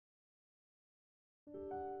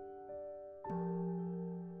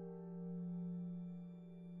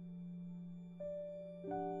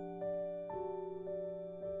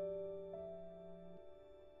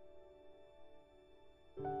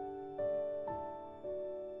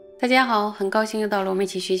大家好，很高兴又到了我们一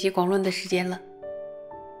起学习广论的时间了。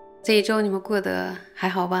这一周你们过得还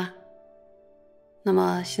好吧？那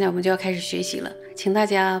么现在我们就要开始学习了，请大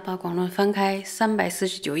家把广论翻开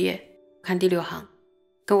349页，看第6行，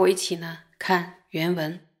跟我一起呢看原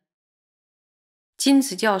文。今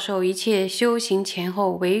此教授一切修行前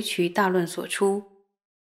后唯取大论所出，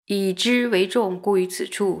以之为重，故于此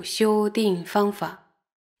处修定方法，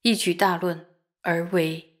亦取大论而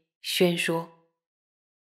为宣说。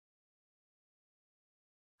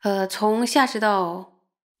从下士道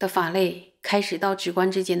的法类开始到止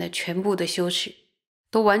观之间的全部的修持，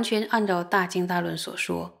都完全按照大经大论所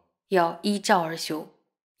说，要依照而修，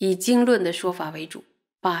以经论的说法为主，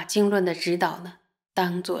把经论的指导呢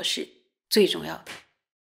当作是最重要的。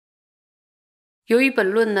由于本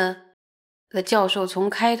论呢的教授从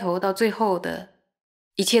开头到最后的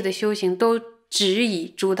一切的修行都只以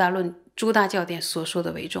诸大教典所说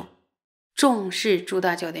的为重，重视诸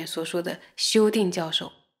大教典所说的修定教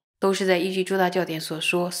授都是在依据诸大教典所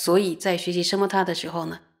说，所以在学习奢摩他的时候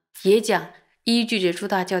呢，也讲依据着诸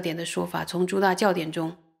大教典的说法，从诸大教典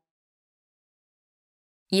中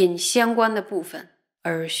引相关的部分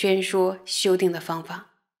而宣说修定的方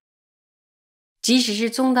法。即使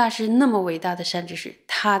是宗大师那么伟大的善知识，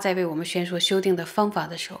他在为我们宣说修定的方法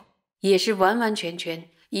的时候，也是完完全全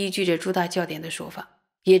依据着诸大教典的说法，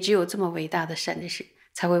也只有这么伟大的善知识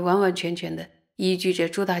才会完完全全的依据着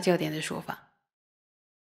诸大教典的说法。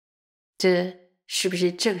这是不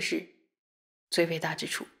是正是最伟大之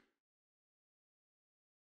处？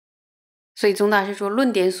所以宗大师说，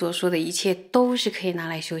论典所说的一切都是可以拿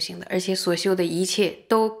来修行的，而且所修的一切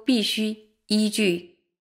都必须依据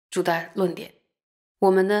诸大论典。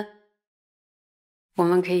我们呢，我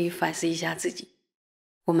们可以反思一下自己，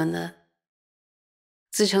我们呢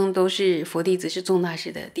自称都是佛弟子，是宗大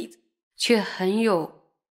师的弟子，却很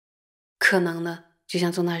有可能呢，就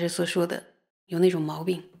像宗大师所说的有那种毛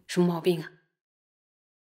病。什么毛病啊？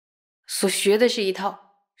所学的是一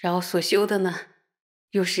套，然后所修的呢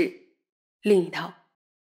又是另一套。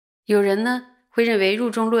有人呢会认为入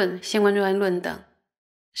中论、现观专论等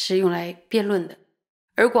是用来辩论的，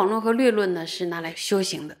而广论和略论呢是拿来修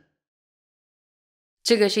行的。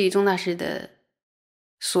这个是与宗大师的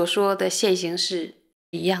所说的现行是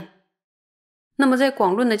一样的。那么在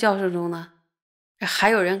广论的教授中呢，还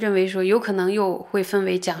有人认为说有可能又会分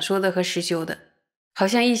为讲说的和实修的，好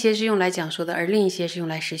像一些是用来讲说的，而另一些是用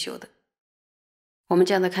来实修的。我们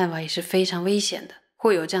这样的看法也是非常危险的，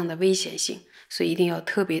会有这样的危险性，所以一定要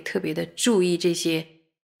特别的注意这些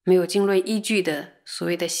没有经论依据的所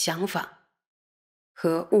谓的想法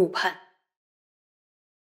和误判。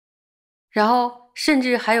然后甚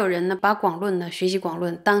至还有人呢把广论呢学习广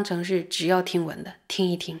论当成是只要听闻的，听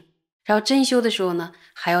一听，然后真修的时候呢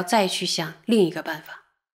还要再去想另一个办法。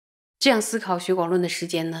这样思考学广论的时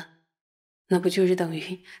间呢，那不就是等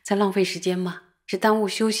于在浪费时间吗？是耽误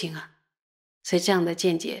修行啊！所以这样的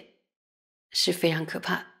见解是非常可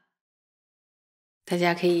怕的。大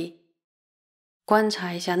家可以观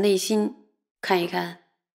察一下内心，看一看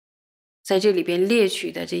在这里边列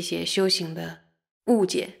举的这些修行的误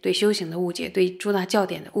解，对修行的误解，对诸大教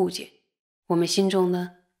典的误解，我们心中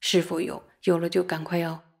呢是否有？有了就赶快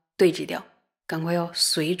要对治掉，赶快要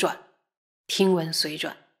随转，听闻随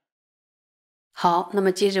转。好，那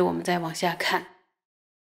么接着我们再往下看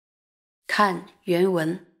原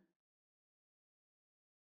文。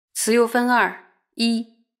此又分二：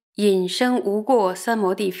一、引生无过三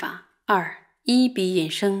摩地法；二、依彼引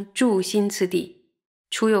生住心次第。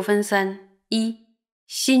初又分三：一、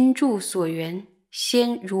心住所缘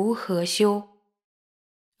先如何修；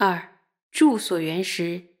二、住所缘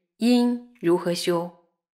时应如何修；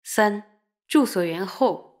三、住所缘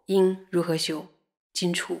后应如何修。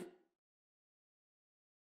今初。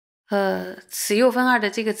此又分二的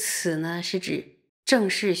这个此呢，是指正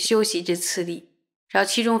式修习之次第，然后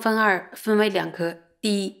其中分为两科：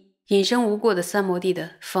第一，引生无过的三摩地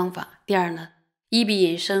的方法；第二呢，依彼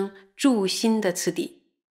引生住心的次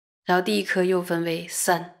第。然后第一科又分为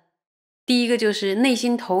三，第一个就是内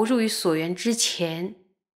心投入于所缘之前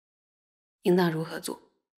应当如何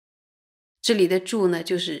做。这里的住呢，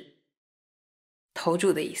就是投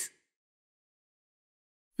注的意思。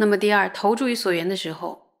那么第二，投注于所缘的时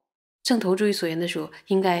候，正投注于所缘的时候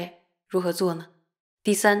应该如何做呢？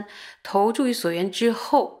第三，投注于所缘之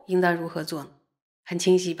后应当如何做呢？很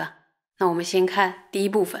清晰吧？那我们先看第一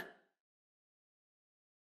部分。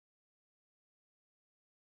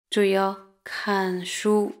注意哦，看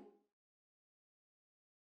书，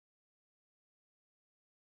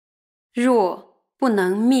若不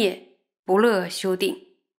能灭不乐修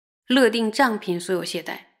定，乐定障品所有懈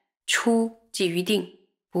怠，出即于定，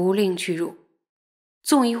不令去入，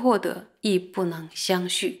纵亦获得，亦不能相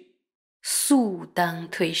续，速当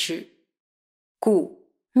退失。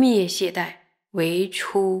故灭懈怠为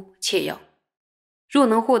出切要。若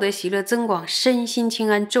能获得喜乐增广，身心清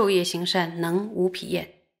安，昼夜行善，能无疲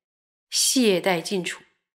厌，懈怠尽除。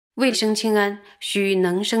为生清安，须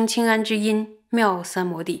能生清安之因，妙三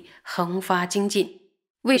摩地，恒发精进。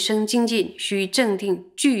为生精进，须正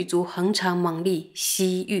定具足恒常猛力，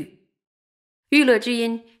息欲。欲乐之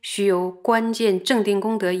因，须由关键正定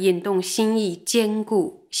功德引动心意，坚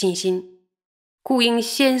固信心。故应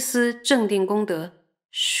先思正定功德，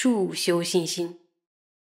速修信心。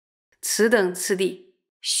此等次第，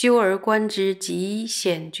修而观之，极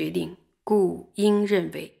显决定，故应认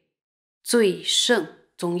为最胜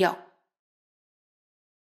宗要。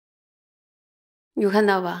有看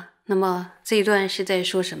到吧？那么这一段是在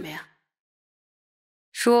说什么呀？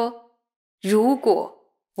说如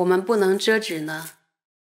果我们不能遮止呢，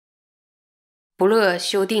不乐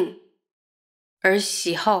修定而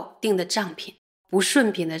喜好定的障品、不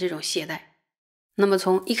顺品的这种懈怠，那么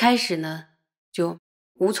从一开始呢，就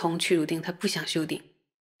无从去入定，他不想修定，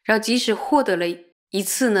然后即使获得了一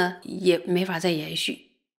次呢，也没法再延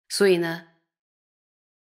续，所以呢，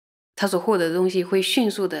他所获得的东西会迅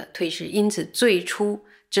速的退失，因此最初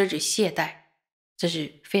遮止懈怠，这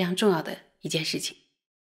是非常重要的一件事情。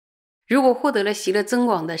如果获得了喜乐增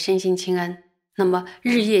广的身心清安，那么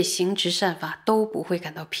日夜行持善法都不会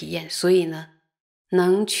感到疲厌，所以呢，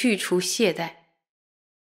能去除懈怠，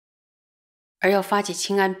而要发起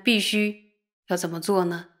清安，必须要怎么做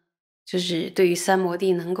呢？就是对于三摩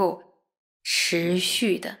地能够持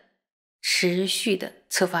续的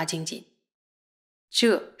策发精进，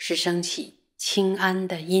这是升起清安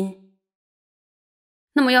的因。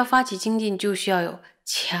那么要发起精进，就需要有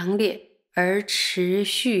强烈而持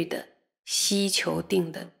续的希求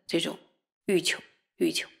定的这种欲求。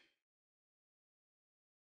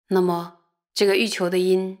那么这个欲求的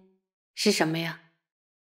因是什么呀？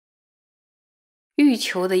欲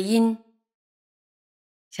求的因，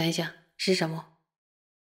想一想是什么？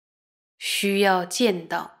需要见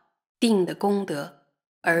到定的功德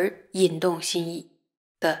而引动心意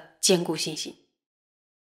的坚固信心。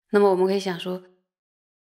那么我们可以想说，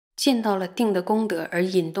见到了定的功德而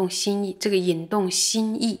引动心意，这个引动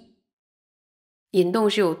心意，引动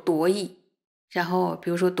是有夺意，然后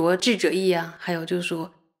比如说夺智者意啊，还有就是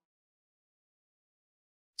说，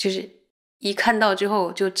就是一看到之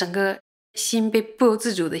后就整个心被不由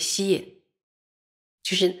自主的吸引，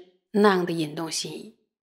就是那样的引动心意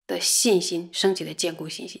的信心升起的坚固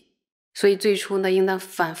信心。所以最初呢，应当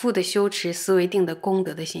反复的修持思维定的功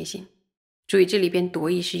德的信心。注意这里边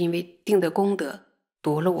夺意是因为定的功德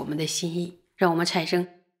夺了我们的心意，让我们产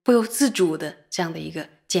生不由自主的这样的一个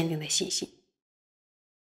坚定的信心。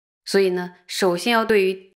所以呢，首先要对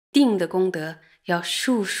于定的功德要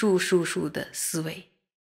数的思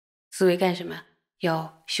维干什么？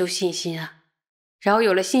要修信心啊。然后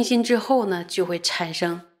有了信心之后呢，就会产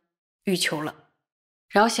生欲求了，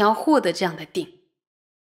然后想要获得这样的定，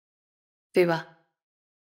对吧？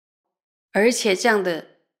而且这样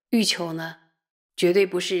的欲求呢，绝对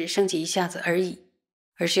不是升起一下子而已，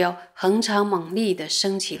而是要恒常猛力的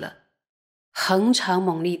升起了恒常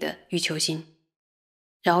猛力的欲求心，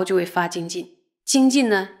然后就会发精进。精进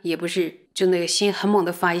呢，也不是就那个心很猛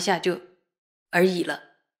的发一下就而已了，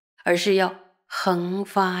而是要恒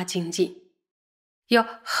发精进，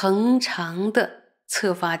要恒常的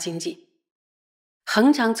策发精进。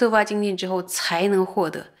恒常策发精进之后，才能获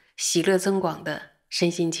得喜乐增广的身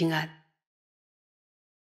心清安。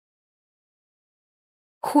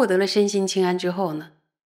获得了身心清安之后呢，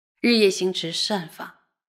日夜行持善法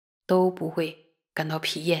都不会感到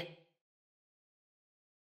疲厌，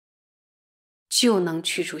就能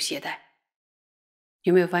去除懈怠。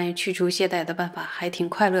有没有发现去除懈怠的办法还挺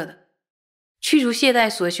快乐的？去除懈怠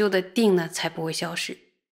所修的定呢，才不会消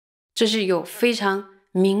失。这是有非常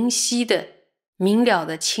明晰的、明了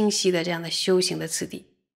的、清晰的这样的修行的次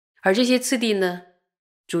第。而这些次第呢，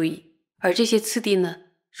注意，而这些次第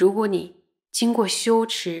呢，如果你经过修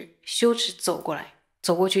持走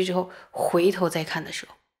过去之后，回头再看的时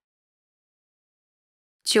候，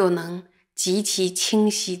就能极其清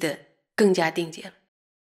晰的更加定解了。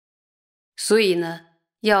所以呢，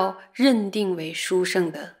要认定为殊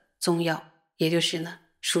胜的宗要，也就是呢，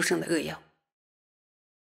殊胜的扼要。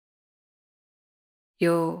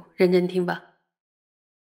有认真听吧？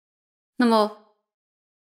那么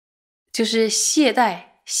就是懈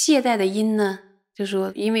怠懈怠的因呢，就是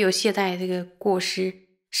说因为有懈怠这个过失，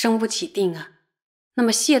生不起定啊。那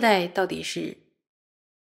么懈怠到底是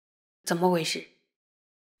怎么回事？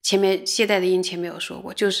前面懈怠的因前面有说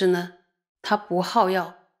过，就是呢，他不好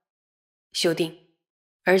要修定，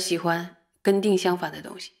而喜欢跟定相反的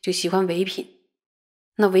东西，就喜欢唯品。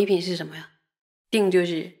那唯品是什么呀？定就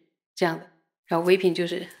是这样的，然后唯品就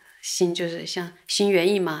是心，就是像心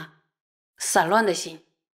猿意马，散乱的心。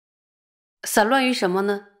散乱于什么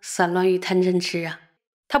呢？散乱于贪嗔痴啊。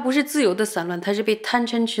它不是自由的散乱，它是被贪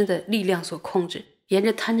嗔痴的力量所控制，沿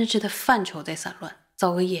着贪嗔痴的范畴在散乱，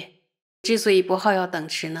造恶业。之所以不好要等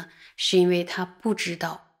持呢，是因为他不知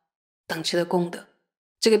道等持的功德。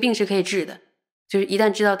这个病是可以治的，就是一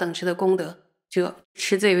旦知道等持的功德，就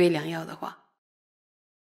吃这味良药的话，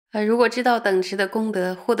如果知道等持的功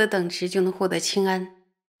德，获得等持就能获得清安。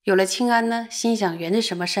有了清安呢，心想缘着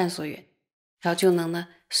什么善所缘，然后就能呢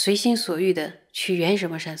随心所欲的去缘什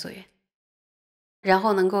么善所缘，然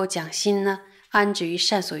后能够将心呢安置于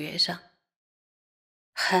善所缘上，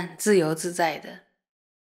很自由自在的。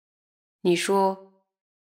你说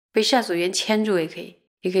被善所缘牵住也可以，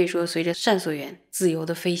也可以说随着善所缘自由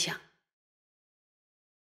的飞翔。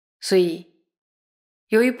所以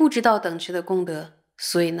由于不知道等持的功德，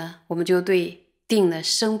所以呢我们就对定呢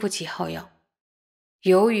生不起好要。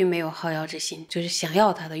由于没有好要之心，就是想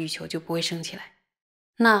要它的欲求就不会生起来。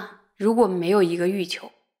那如果没有一个欲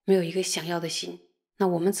求，没有一个想要的心，那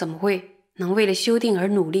我们怎么会能为了修定而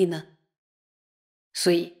努力呢？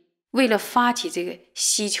所以为了发起这个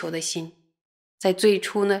希求的心，在最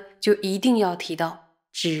初呢就一定要提到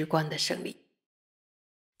止观的胜利。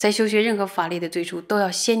在修学任何法类的最初都要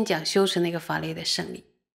先讲修持那个法类的胜利，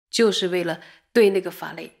就是为了对那个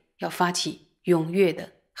法类要发起踊跃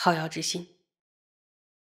的好要之心。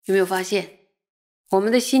有没有发现我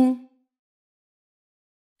们的心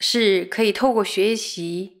是可以透过学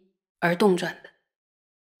习而动转的，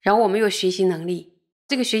然后我们有学习能力，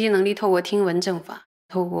这个学习能力透过听闻正法，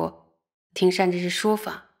透过听善知识说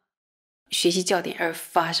法，学习教典而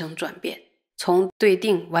发生转变，从对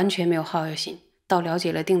定完全没有好要心，到了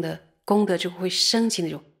解了定的功德之后会升起那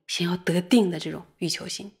种想要得定的这种欲求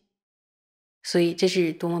心。所以这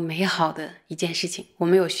是多么美好的一件事情，我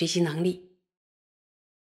们有学习能力。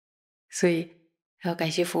所以要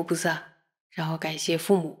感谢佛菩萨，然后感谢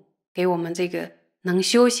父母给我们这个能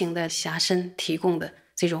修行的暇身提供的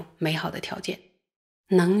这种美好的条件。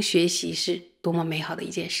能学习是多么美好的一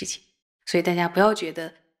件事情。所以大家不要觉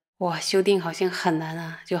得哇，修定好像很难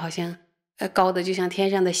啊，就好像高的就像天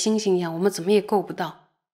上的星星一样，我们怎么也够不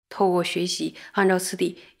到。透过学习，按照次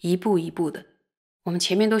第一步一步的，我们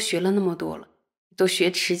前面都学了那么多了，都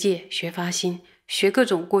学持戒，学发心，学各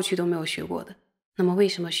种过去都没有学过的，那么为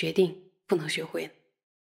什么学定不能学会呢？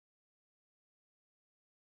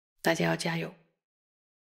大家要加油。